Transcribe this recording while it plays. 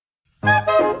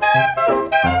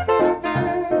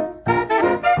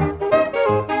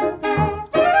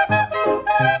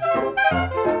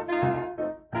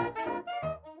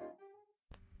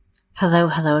Hello,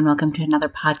 and welcome to another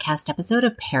podcast episode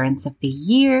of Parents of the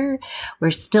Year.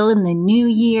 We're still in the new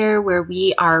year where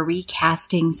we are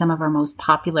recasting some of our most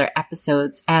popular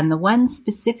episodes and the ones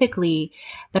specifically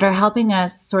that are helping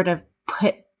us sort of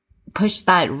push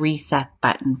that reset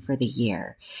button for the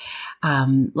year.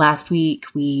 Last week,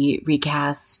 we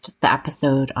recast the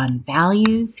episode on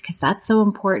values because that's so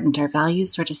important. Our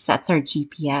values sort of sets our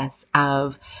GPS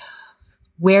of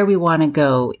where we want to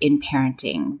go in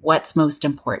parenting, what's most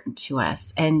important to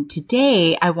us. And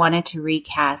today I wanted to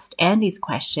recast Andy's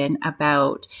question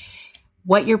about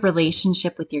what your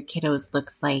relationship with your kiddos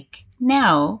looks like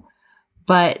now,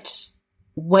 but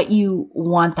what you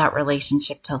want that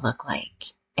relationship to look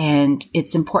like. And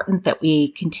it's important that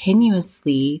we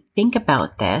continuously think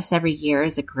about this. Every year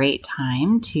is a great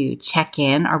time to check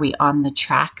in. Are we on the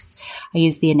tracks? I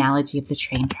use the analogy of the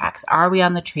train tracks. Are we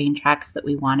on the train tracks that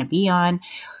we want to be on?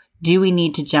 Do we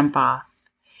need to jump off?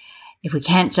 If we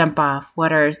can't jump off,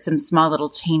 what are some small little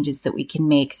changes that we can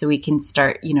make so we can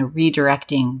start,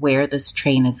 redirecting where this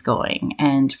train is going?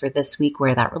 And for this week,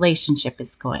 where that relationship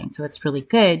is going. So it's really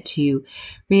good to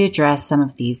readdress some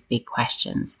of these big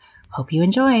questions. Hope you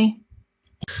enjoy.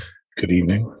 Good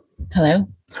evening. Hello.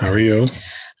 How are you?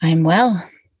 I'm well.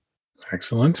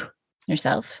 Excellent.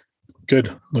 Yourself?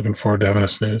 Good. Looking forward to having a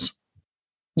snooze.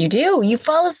 You do. You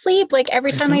fall asleep like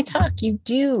every time I talk. You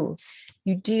do.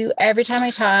 You do every time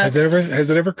I talk. Has it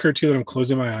ever occurred to you that I'm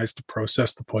closing my eyes to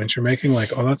process the points you're making?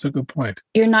 Like, oh, that's a good point.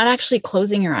 You're not actually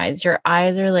closing your eyes. Your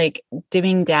eyes are like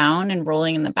dimming down and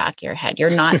rolling in the back of your head.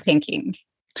 You're not thinking.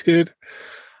 Dude,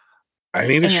 I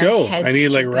need a show. I need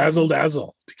like razzle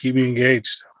dazzle to keep me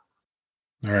engaged.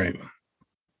 All right.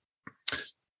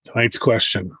 Tonight's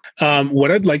question. What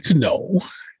I'd like to know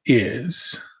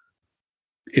is,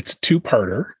 it's a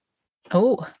two-parter.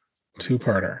 Oh.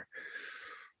 Two-parter.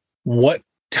 What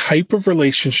type of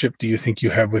relationship do you think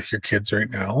you have with your kids right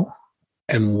now?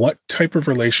 And what type of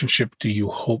relationship do you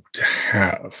hope to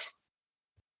have?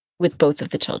 With both of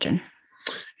the children.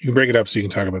 You can break it up so you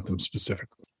can talk about them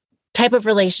specifically. Type of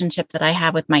relationship that I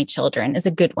have with my children is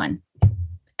a good one.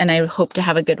 And I hope to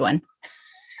have a good one.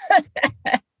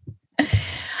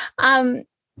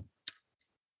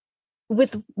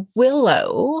 With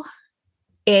Willow,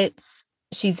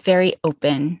 she's very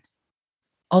open.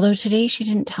 Although today she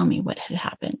didn't tell me what had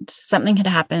happened. Something had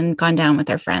happened, gone down with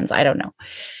her friends. I don't know.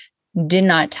 Did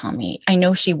not tell me. I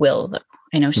know she will, though.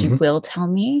 I know she will tell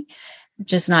me,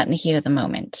 just not in the heat of the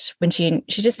moment. When she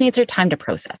just needs her time to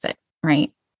process it,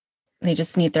 right? They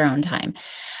just need their own time.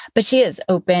 But she is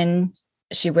open.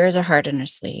 She wears her heart on her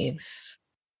sleeve.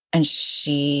 And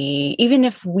even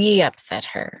if we upset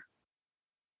her,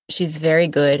 she's very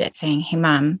good at saying, "Hey,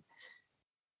 Mom,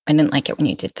 I didn't like it when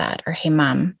you did that." Or, "Hey,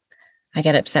 Mom, I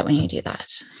get upset when you do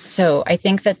that." So I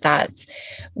think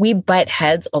we butt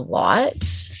heads a lot,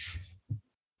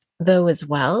 though, as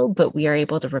well, but we are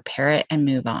able to repair it and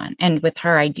move on. And with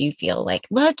her, I do feel like,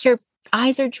 look, your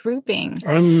eyes are drooping.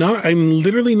 I'm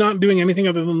literally not doing anything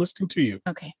other than listening to you.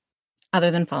 Okay.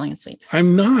 Other than falling asleep.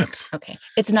 I'm not. Okay.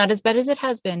 It's not as bad as it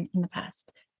has been in the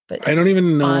past, but I don't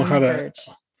even know how to.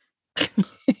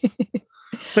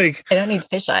 Like, I don't need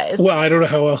fish eyes. Well, I don't know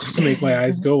how else to make my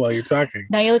eyes go while you're talking.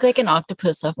 Now you look like an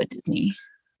octopus off of Disney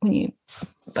when you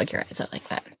bug your eyes out like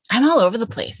that. I'm all over the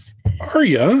place. Are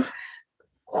you?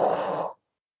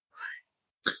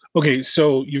 Okay,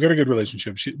 so you've got a good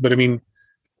relationship, but I mean,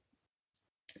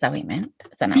 is that what you meant?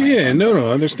 Is that not yeah,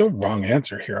 no. There's no wrong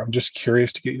answer here. I'm just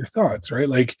curious to get your thoughts, right?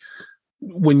 Like,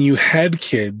 when you had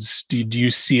kids, did you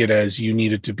see it as you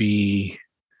needed to be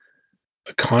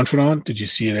a confidant? Did you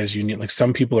see it as you need, like,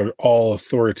 some people are all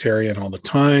authoritarian all the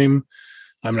time?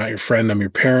 I'm not your friend, I'm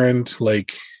your parent.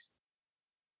 Like,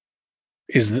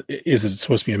 is it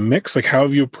supposed to be a mix? Like, how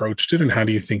have you approached it, and how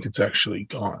do you think it's actually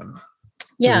gone?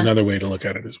 Yeah. There's another way to look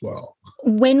at it as well.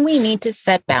 When we need to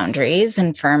set boundaries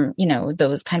and firm,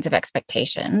 those kinds of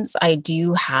expectations, I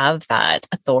do have that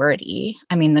authority.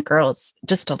 I mean, the girls,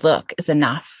 just a look is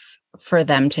enough for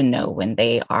them to know when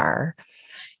they are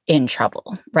in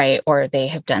trouble, right? Or they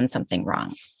have done something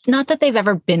wrong. Not that they've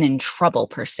ever been in trouble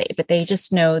per se, but they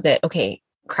just know that, okay,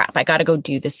 crap, I got to go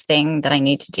do this thing that I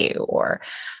need to do, or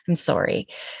I'm sorry.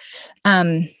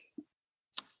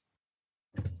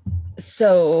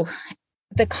 So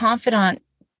the confidant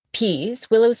piece,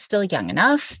 Willow's still young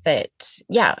enough that,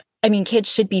 kids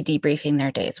should be debriefing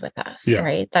their days with us,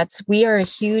 right? We are a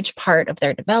huge part of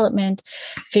their development,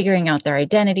 figuring out their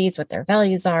identities, what their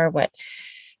values are, what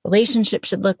relationship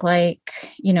should look like,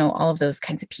 all of those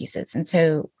kinds of pieces. And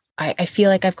so I feel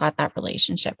like I've got that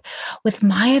relationship. With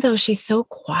Maya, though, she's so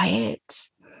quiet.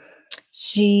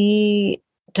 She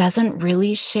doesn't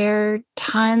really share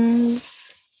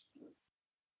tons.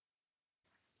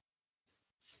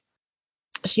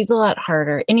 she's a lot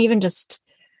harder. And even just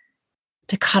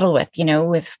to cuddle with,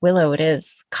 with Willow, it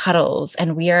is cuddles,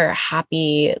 and we are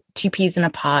happy, two peas in a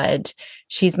pod.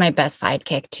 She's my best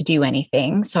sidekick to do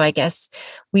anything. So I guess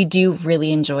we do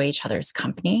really enjoy each other's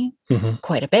company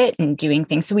quite a bit and doing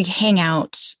things. So we hang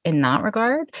out in that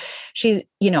regard. She,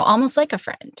 almost like a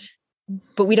friend,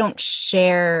 but we don't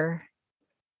share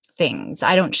things.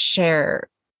 I don't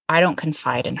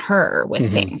confide in her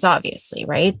with things, obviously,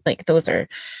 right? Like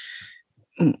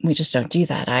we just don't do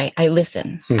that. I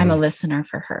listen. I'm a listener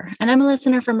for her, and I'm a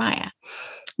listener for Maya.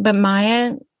 But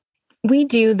Maya, we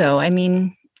do though. I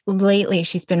mean, lately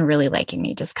she's been really liking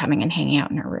me just coming and hanging out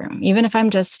in her room. Even if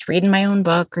I'm just reading my own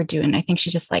book or I think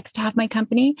she just likes to have my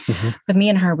company. But me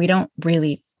and her, we don't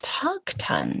really talk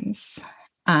tons.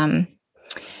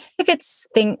 If it's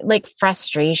like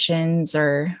frustrations,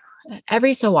 or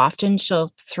every so often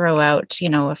she'll throw out,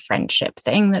 a friendship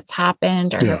thing that's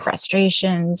happened, or her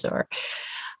frustrations, or,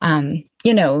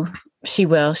 she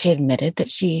admitted that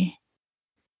she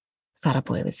thought a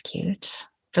boy was cute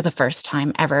for the first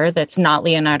time ever. That's not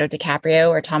Leonardo DiCaprio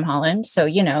or Tom Holland. So,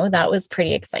 that was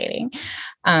pretty exciting.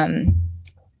 In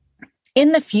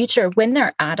the future, when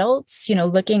they're adults,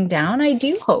 looking down, I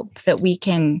do hope that we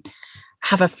can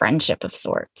have a friendship of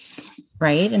sorts,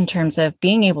 right? In terms of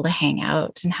being able to hang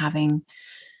out and having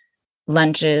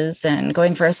lunches and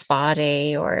going for a spa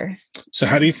day or. So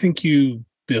how do you think you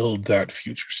build that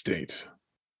future state?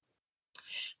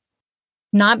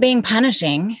 Not being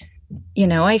punishing.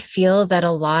 I feel that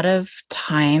a lot of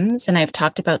times, and I've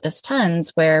talked about this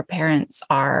tons, where parents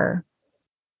are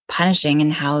punishing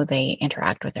in how they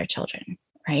interact with their children,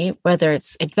 right? Whether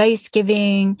it's advice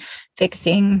giving,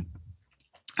 fixing,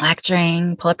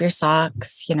 lecturing, pull up your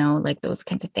socks, like those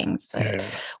kinds of things.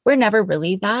 We're never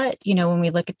really that, when we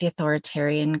look at the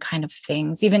authoritarian kind of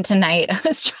things. Even tonight, I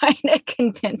was trying to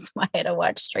convince Maya to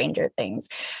watch Stranger Things.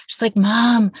 She's like,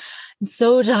 Mom, I'm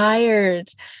so tired,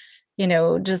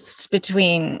 just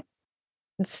between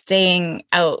staying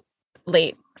out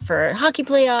late for hockey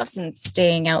playoffs and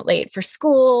staying out late for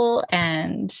school.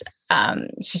 And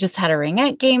she just had a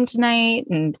ringette game tonight,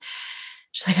 and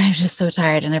she's like, I'm just so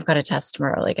tired, and I've got a test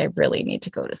tomorrow. Like, I really need to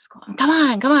go to school. Come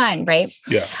on. Right.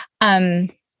 Yeah.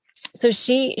 So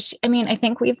she, I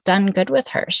think we've done good with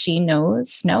her. She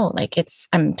knows, no, like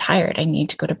I'm tired. I need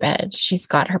to go to bed. She's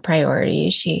got her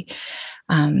priorities. She,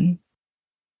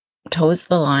 toes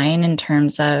the line in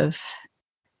terms of,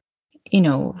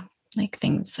 like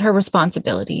things, her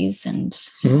responsibilities and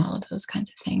all of those kinds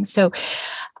of things. So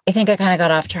I think I kind of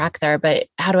got off track there, but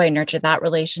how do I nurture that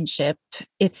relationship?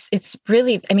 It's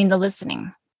really, the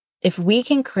listening. If we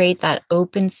can create that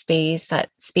open space, that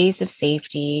space of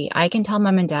safety, I can tell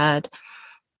mom and dad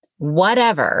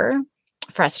whatever,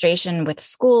 frustration with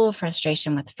school,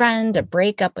 frustration with friend, a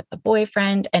breakup with the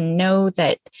boyfriend, and know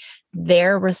that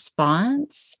their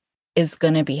response is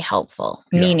going to be helpful,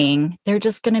 meaning they're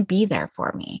just going to be there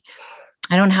for me.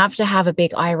 I don't have to have a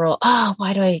big eye roll. Oh,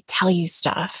 why do I tell you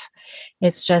stuff?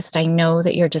 It's just, I know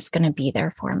that you're just going to be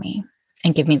there for me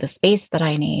and give me the space that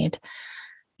I need,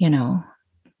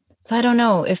 So I don't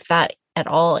know if that at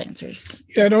all answers.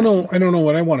 Yeah, I don't know. I don't know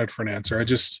what I wanted for an answer. I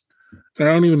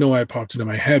don't even know why it popped into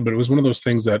my head, but it was one of those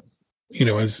things that,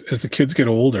 as the kids get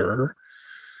older,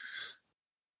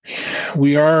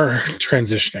 we are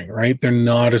transitioning, right? They're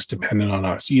not as dependent on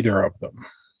us, either of them,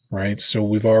 right? So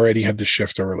we've already had to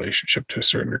shift our relationship to a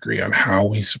certain degree on how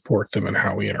we support them and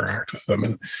how we interact with them.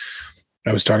 And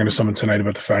I was talking to someone tonight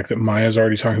about the fact that Maya's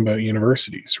already talking about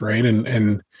universities, right?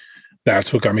 And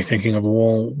that's what got me thinking of,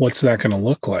 well, what's that going to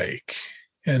look like?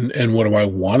 And what do I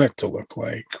want it to look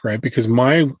like, right? Because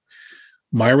my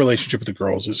relationship with the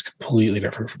girls is completely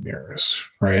different from yours,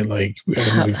 right? Like,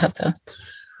 how so?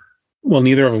 Well,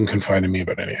 neither of them confide in me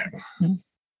about anything. Mm-hmm.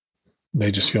 They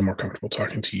just feel more comfortable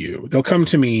talking to you. They'll come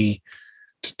to me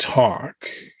to talk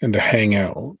and to hang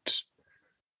out.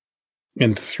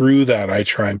 And through that, I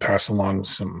try and pass along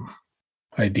some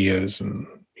ideas and,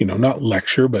 not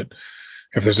lecture, but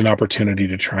if there's an opportunity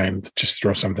to try and just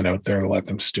throw something out there and let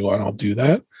them stew on, I'll do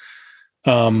that.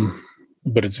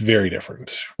 But it's very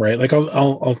different, right? Like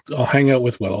I'll hang out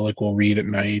with Willow, like we'll read at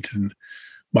night, and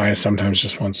Maya sometimes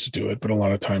just wants to do it, but a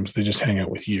lot of times they just hang out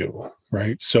with you,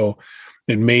 right? So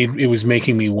it was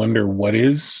making me wonder, what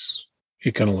is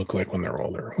it going to look like when they're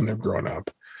older, when they're grown up?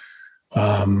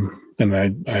 And I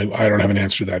don't have an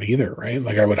answer to that either, right?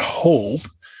 Like I would hope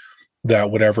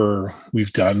that whatever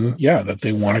we've done, that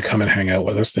they want to come and hang out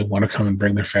with us. They want to come and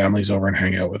bring their families over and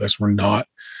hang out with us. We're not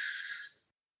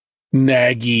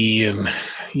naggy and,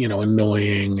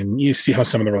 annoying. And you see how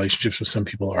some of the relationships with some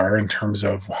people are in terms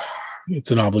of,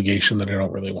 it's an obligation that I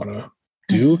don't really want to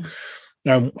do.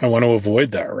 I want to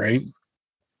avoid that, right?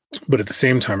 But at the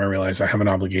same time, I realize I have an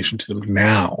obligation to them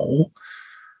now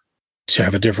to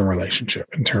have a different relationship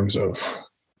in terms of,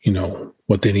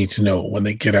 what they need to know when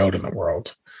they get out in the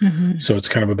world. Mm-hmm. So it's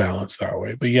kind of a balance that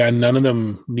way. But yeah,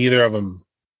 neither of them,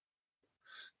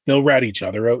 they'll rat each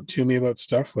other out to me about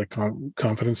stuff like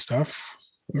confidence stuff,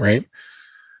 right?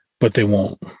 But they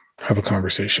won't have a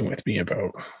conversation with me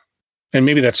about, and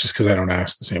maybe that's just because I don't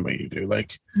ask the same way you do.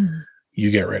 Like, you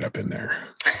get right up in there.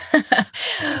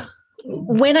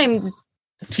 When I'm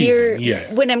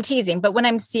teasing, when I'm teasing, but when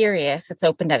I'm serious, it's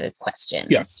open-ended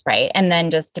questions, right? And then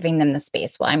just giving them the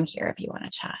space. Well, I'm here if you want to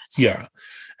chat. Yeah.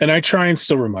 And I try and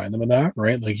still remind them of that,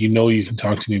 right? Like, you can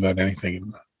talk to me about anything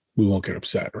and we won't get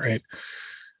upset, right?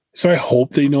 So I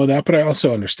hope they know that, but I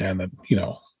also understand that,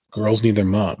 girls need their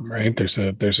mom, right? There's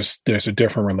a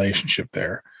different relationship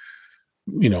there.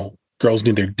 Girls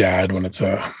need their dad when it's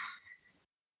I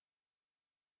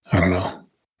don't know,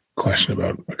 question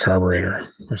about a carburetor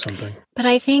or something. But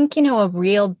I think, I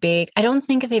don't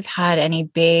think they've had any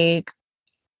big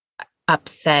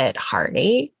upset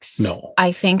heartaches. No.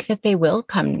 I think that they will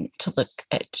come to look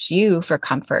at you for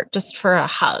comfort, just for a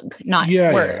hug, not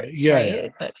words, right? Yeah.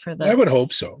 But for I would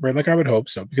hope so, right? Like, I would hope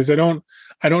so, because I don't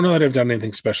know that I've done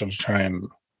anything special to try and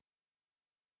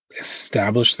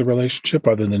establish the relationship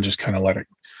other than just kind of let it,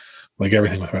 like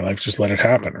everything with my life, just let it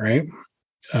happen, right?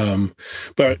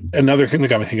 But another thing that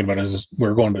got me thinking about is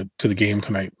we're going to the game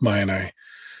tonight. Maya and I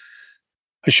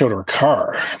showed her a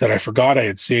car that I forgot I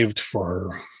had saved for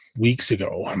her weeks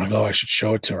ago. I'm like, oh, I should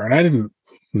show it to her. And I didn't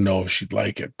know if she'd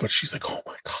like it, but she's like, oh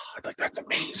my God, like, that's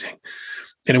amazing.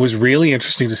 And it was really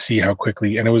interesting to see how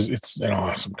quickly, and it's an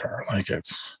awesome car. Like,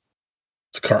 it's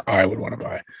a car I would want to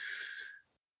buy.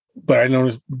 But I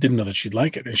didn't know that she'd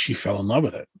like it, and she fell in love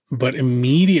with it. But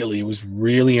immediately it was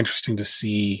really interesting to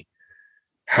see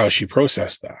how she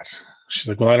processed that. She's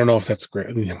like, well, I don't know if that's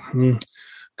great.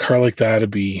 Car like that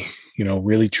would be,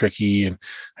 really tricky, and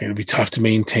it'd be tough to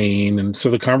maintain. And so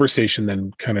the conversation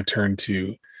then kind of turned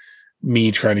to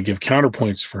me trying to give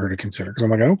counterpoints for her to consider. Because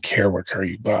I'm like, I don't care what car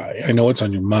you buy. I know it's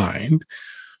on your mind,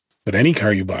 but any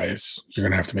car you buy you're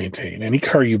going to have to maintain. Any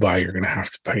car you buy, you're going to have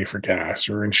to pay for gas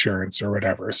or insurance or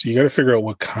whatever. So you got to figure out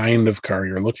what kind of car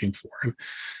you're looking for. And,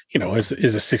 is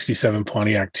a 67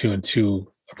 Pontiac 2.2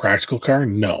 a practical car?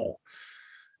 No.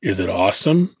 Is it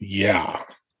awesome? Yeah.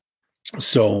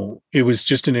 So it was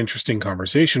just an interesting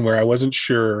conversation where I wasn't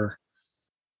sure.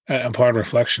 Upon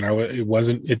reflection, it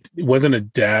wasn't a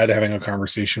dad having a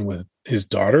conversation with his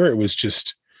daughter. It was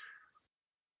just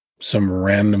some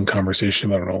random conversation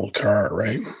about an old car,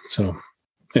 right? So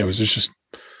it was just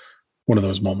one of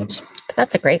those moments.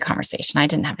 That's a great conversation. I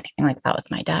didn't have anything like that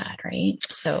with my dad, right?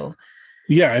 So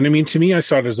yeah, and I mean, to me, I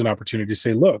saw it as an opportunity to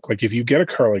say, look, like, if you get a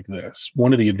car like this,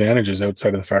 one of the advantages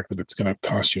outside of the fact that it's going to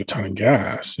cost you a ton of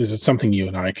gas is it's something you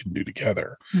and I can do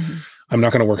together. Mm-hmm. I'm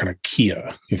not going to work on a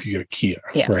Kia if you get a Kia,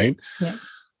 right? Yeah.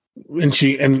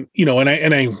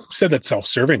 And I said that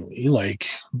self-servingly. Like,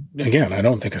 again, I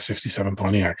don't think a 67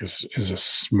 Pontiac is a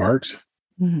smart,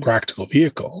 practical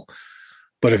vehicle.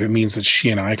 But if it means that she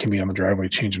and I can be on the driveway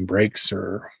changing brakes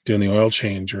or doing the oil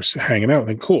change or hanging out,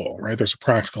 then cool, right? There's a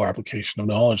practical application of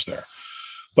knowledge there.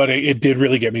 But it did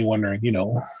really get me wondering,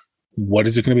 what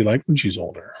is it going to be like when she's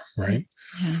older, right?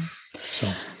 Yeah.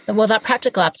 So, well, that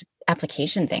practical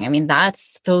application thing, I mean,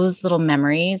 those little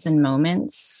memories and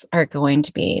moments are going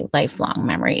to be lifelong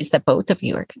memories that both of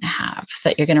you are going to have,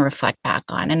 that you're going to reflect back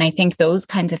on. And I think those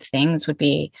kinds of things would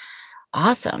be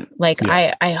awesome. Like,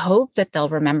 yeah. I hope that they'll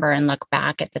remember and look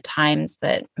back at the times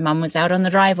that mom was out on the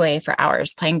driveway for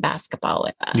hours playing basketball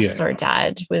with us, or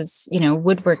dad was,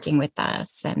 woodworking with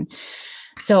us. And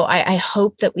so I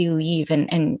hope that we leave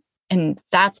and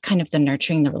that's kind of the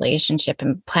nurturing the relationship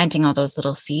and planting all those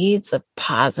little seeds of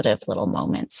positive little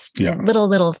moments,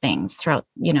 little things throughout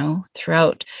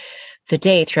the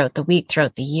day, throughout the week,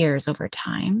 throughout the years over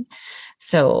time.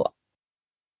 So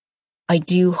I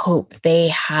do hope they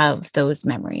have those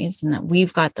memories and that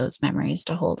we've got those memories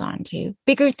to hold on to.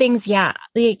 Bigger things, yeah.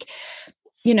 Like,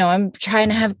 I'm trying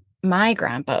to have my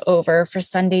grandpa over for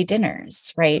Sunday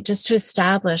dinners, right? Just to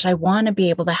establish, I want to be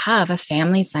able to have a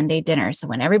family Sunday dinner. So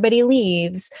when everybody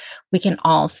leaves, we can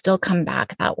all still come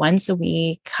back that once a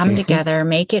week, come together,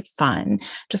 make it fun.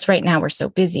 Just right now, we're so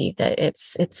busy that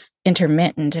it's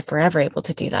intermittent if we're ever able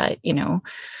to do that,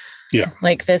 Yeah.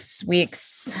 Like this week's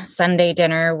Sunday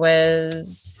dinner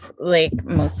was like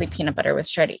mostly peanut butter with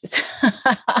shreddies.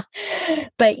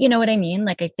 But you know what I mean?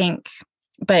 Like, I think,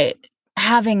 but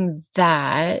having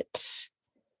that,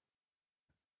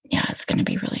 it's going to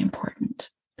be really important.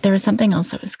 There was something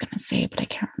else I was going to say, but I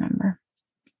can't remember.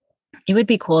 it would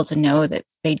be cool to know that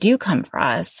they do come for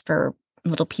us for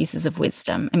little pieces of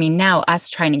wisdom. I mean, now us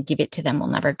trying to give it to them will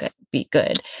never be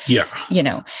good. Yeah.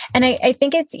 And I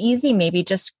think it's easy, maybe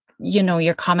just,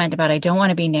 your comment about, I don't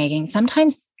want to be nagging.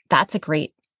 Sometimes that's a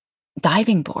great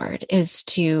diving board, is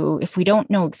to, if we don't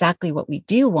know exactly what we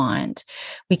do want,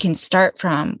 we can start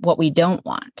from what we don't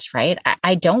want, right?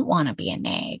 I don't want to be a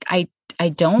nag. I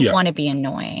don't want to be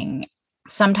annoying.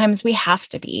 Sometimes we have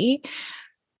to be.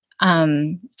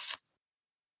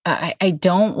 I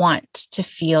don't want to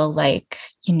feel like,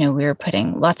 we were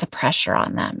putting lots of pressure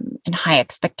on them and high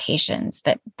expectations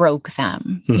that broke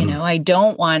them. Mm-hmm. I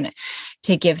don't want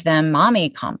to give them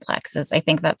mommy complexes. I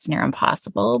think that's near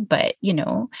impossible, but,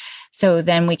 so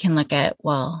then we can look at,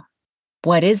 well,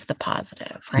 what is the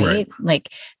positive, right?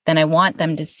 Like, then I want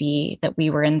them to see that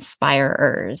we were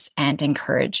inspirers and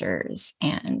encouragers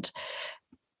and,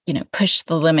 push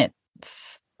the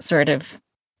limits sort of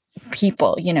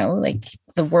people, like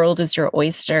the world is your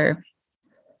oyster.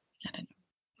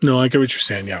 No, I get what you're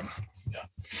saying. Yeah.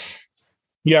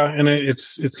 And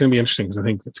it's going to be interesting because I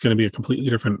think it's going to be completely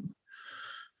different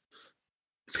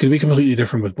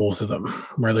with both of them,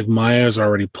 right? Like Maya's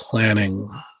already planning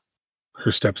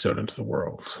her steps out into the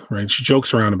world, right? She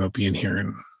jokes around about being here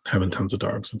and having tons of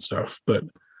dogs and stuff, but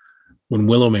when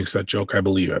Willow makes that joke, I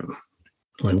believe it.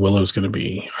 Like Willow's going to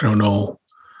be, I don't know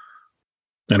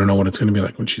what it's going to be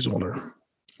like when she's older.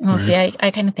 Well, right? See,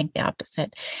 I kind of think the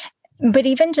opposite. But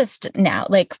even just now,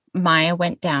 like Maya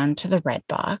went down to the red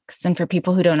box. And for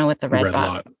people who don't know what the red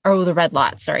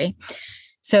lot, sorry.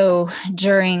 So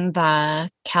during the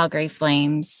Calgary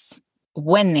Flames,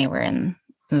 when they were in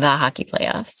the hockey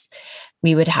playoffs,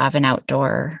 we would have an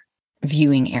outdoor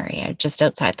viewing area just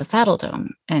outside the Saddle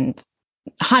Dome, and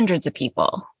hundreds of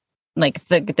people. Like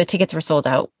the tickets were sold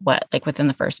out, within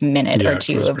the first minute or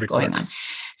two of going on.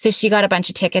 So she got a bunch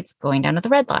of tickets going down to the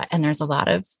red lot, and there's a lot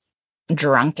of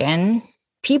drunken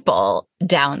people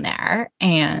down there.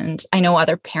 And I know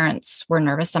other parents were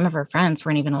nervous. Some of her friends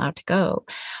weren't even allowed to go,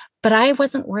 but I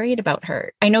wasn't worried about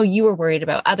her. I know you were worried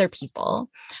about other people,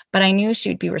 but I knew she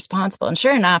would be responsible. And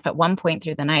sure enough, at one point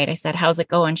through the night, I said, "How's it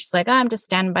going?" She's like, "I'm just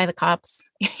standing by the cops."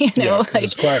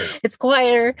 It's quieter. It's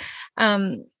quieter.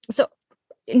 So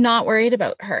not worried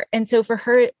about her. And so for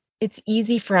her, it's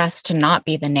easy for us to not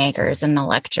be the naggers and the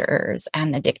lecturers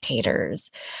and the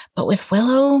dictators. But with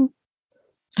Willow,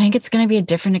 I think it's going to be a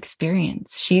different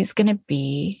experience. She's going to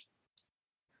be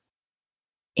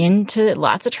into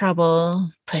lots of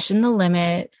trouble, pushing the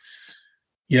limits.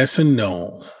 Yes and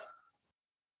no.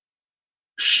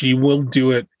 She will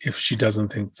do it if she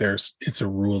doesn't think it's a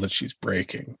rule that she's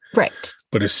breaking. Right.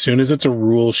 But as soon as it's a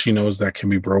rule she knows that can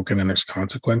be broken and there's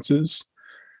consequences,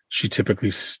 she typically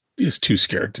is too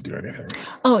scared to do anything.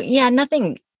 Oh, yeah.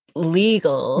 Nothing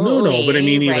legal. No. But I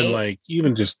mean, right?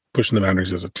 even just pushing the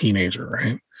boundaries as a teenager,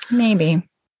 right? Maybe.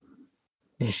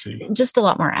 We'll see. Just a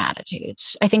lot more attitude.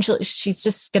 I think she's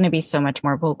just going to be so much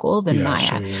more vocal than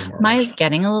Maya. Maya's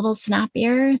getting a little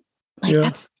snappier.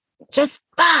 That's just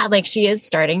she is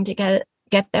starting to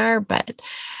get there, but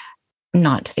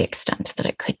not to the extent that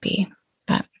it could be.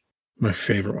 But my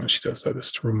favorite when she does that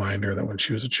is to remind her that when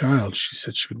she was a child, she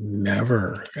said she would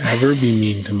never, ever be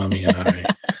mean to Mommy and I.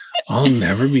 I'll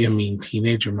never be a mean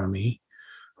teenager, Mommy.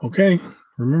 Okay,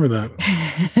 remember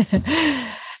that.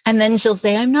 And then she'll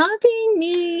say, "I'm not being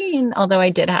mean." Although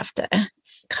I did have to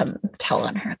come tell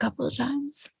on her a couple of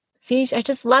times. See, I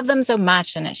just love them so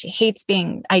much. And she hates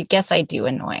being, I guess I do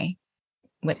annoy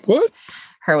with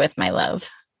her with my love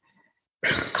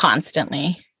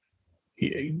constantly.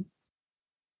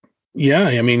 Yeah,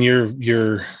 I mean, you're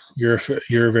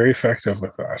very effective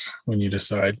with that when you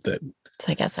decide that.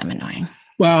 So I guess I'm annoying.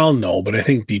 Well, no, but I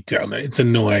think deep down it's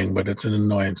annoying, but it's an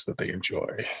annoyance that they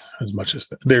enjoy as much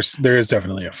as there is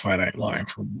definitely a finite line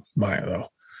for Maya, though.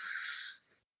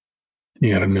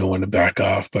 You got to know when to back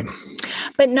off, but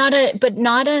not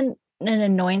an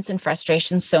annoyance and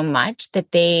frustration so much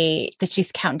that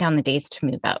she's counting down the days to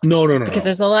move out. No. Because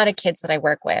there's a lot of kids that I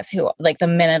work with who, like, the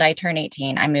minute I turn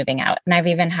 18, I'm moving out. And I've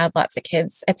even had lots of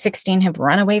kids at 16 have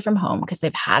run away from home because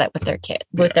they've had it with their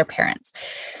with their parents.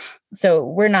 So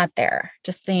we're not there.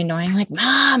 Just the annoying, like,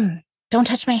 "Mom, don't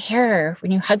touch my hair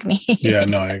when you hug me." Yeah,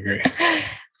 no, I agree.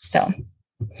 So. All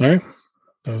right.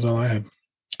 That was all I had.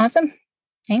 Awesome.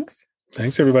 Thanks.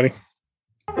 Thanks, everybody.